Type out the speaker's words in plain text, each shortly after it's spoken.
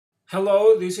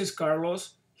Hello, this is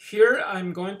Carlos. Here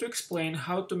I'm going to explain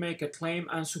how to make a claim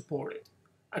and support it.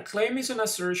 A claim is an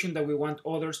assertion that we want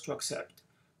others to accept.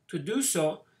 To do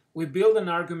so, we build an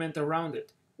argument around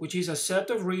it, which is a set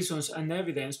of reasons and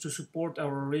evidence to support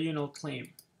our original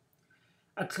claim.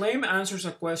 A claim answers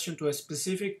a question to a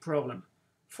specific problem.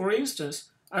 For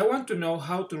instance, I want to know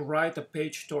how to write a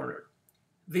page turner.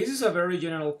 This is a very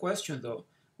general question though,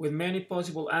 with many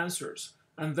possible answers,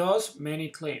 and thus many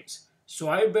claims. So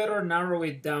I better narrow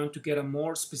it down to get a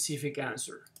more specific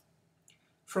answer.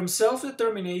 From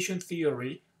self-determination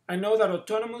theory, I know that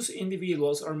autonomous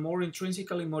individuals are more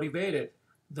intrinsically motivated.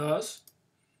 Thus,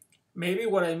 maybe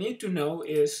what I need to know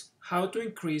is how to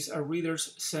increase a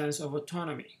reader's sense of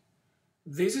autonomy.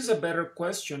 This is a better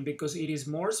question because it is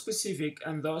more specific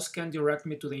and thus can direct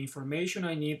me to the information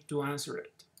I need to answer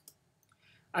it.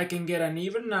 I can get an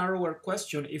even narrower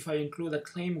question if I include a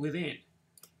claim within.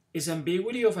 Is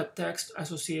ambiguity of a text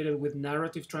associated with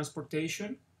narrative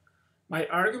transportation? My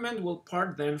argument will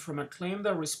part then from a claim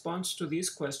that responds to this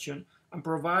question and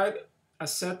provide a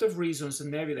set of reasons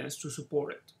and evidence to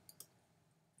support it.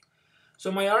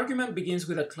 So my argument begins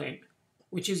with a claim,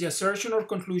 which is the assertion or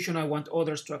conclusion I want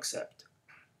others to accept.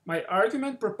 My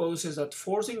argument proposes that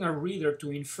forcing a reader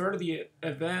to infer the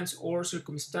events or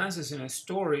circumstances in a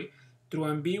story through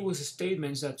ambiguous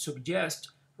statements that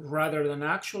suggest rather than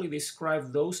actually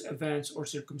describe those events or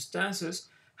circumstances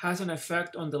has an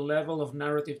effect on the level of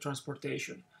narrative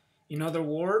transportation. In other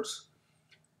words,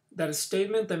 that a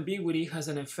statement ambiguity has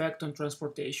an effect on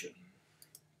transportation.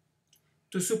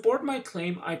 To support my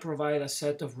claim, I provide a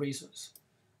set of reasons.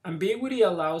 Ambiguity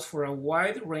allows for a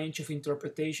wide range of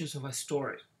interpretations of a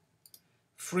story.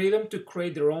 Freedom to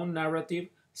create their own narrative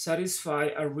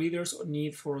satisfies a reader's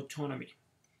need for autonomy.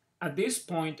 At this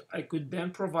point, I could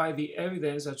then provide the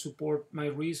evidence that support my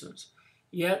reasons.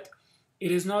 Yet,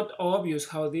 it is not obvious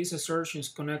how these assertions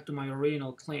connect to my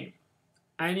original claim.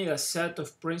 I need a set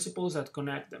of principles that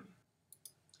connect them.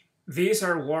 These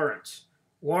are warrants.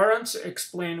 Warrants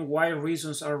explain why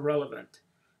reasons are relevant.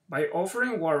 By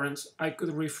offering warrants, I could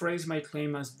rephrase my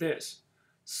claim as this.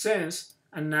 Since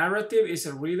a narrative is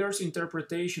a reader's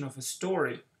interpretation of a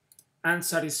story, and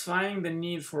satisfying the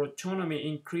need for autonomy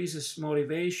increases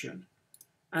motivation,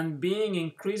 and being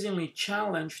increasingly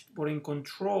challenged but in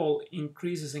control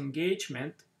increases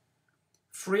engagement,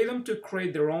 freedom to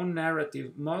create their own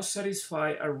narrative must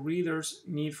satisfy a reader's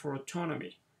need for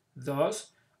autonomy.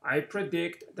 Thus, I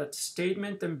predict that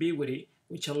statement ambiguity,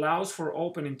 which allows for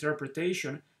open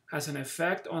interpretation, has an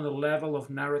effect on the level of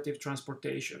narrative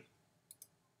transportation.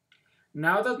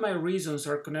 Now that my reasons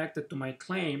are connected to my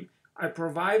claim, I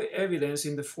provide evidence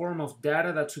in the form of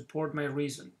data that support my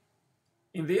reason.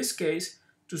 In this case,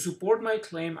 to support my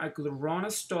claim, I could run a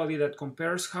study that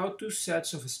compares how two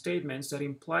sets of statements that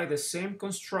imply the same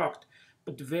construct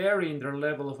but vary in their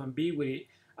level of ambiguity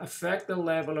affect the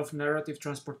level of narrative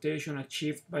transportation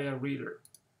achieved by a reader.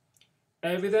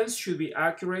 Evidence should be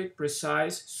accurate,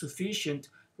 precise, sufficient,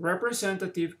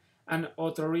 representative, and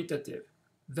authoritative.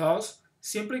 Thus,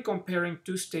 simply comparing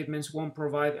two statements won't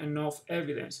provide enough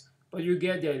evidence, but you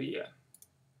get the idea.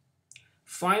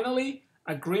 Finally,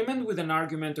 agreement with an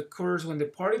argument occurs when the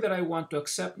party that I want to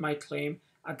accept my claim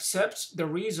accepts the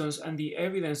reasons and the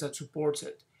evidence that supports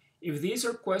it. If these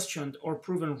are questioned or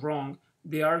proven wrong,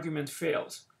 the argument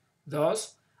fails.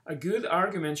 Thus, a good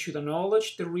argument should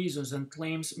acknowledge the reasons and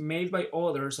claims made by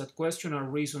others that question our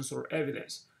reasons or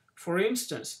evidence. For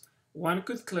instance, one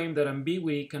could claim that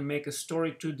ambiguity can make a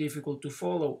story too difficult to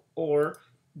follow, or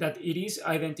that it is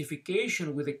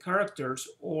identification with the characters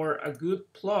or a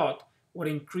good plot what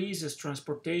increases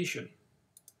transportation.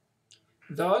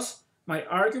 Thus, my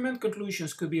argument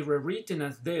conclusions could be rewritten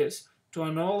as this to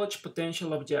acknowledge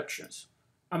potential objections.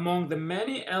 Among the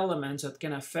many elements that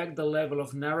can affect the level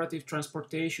of narrative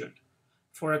transportation,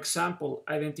 for example,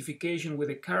 identification with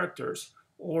the characters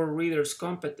or reader's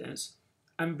competence,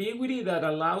 ambiguity that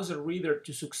allows a reader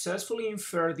to successfully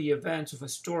infer the events of a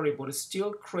story but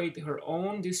still create her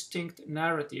own distinct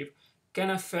narrative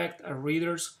can affect a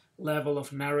reader's level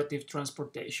of narrative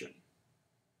transportation.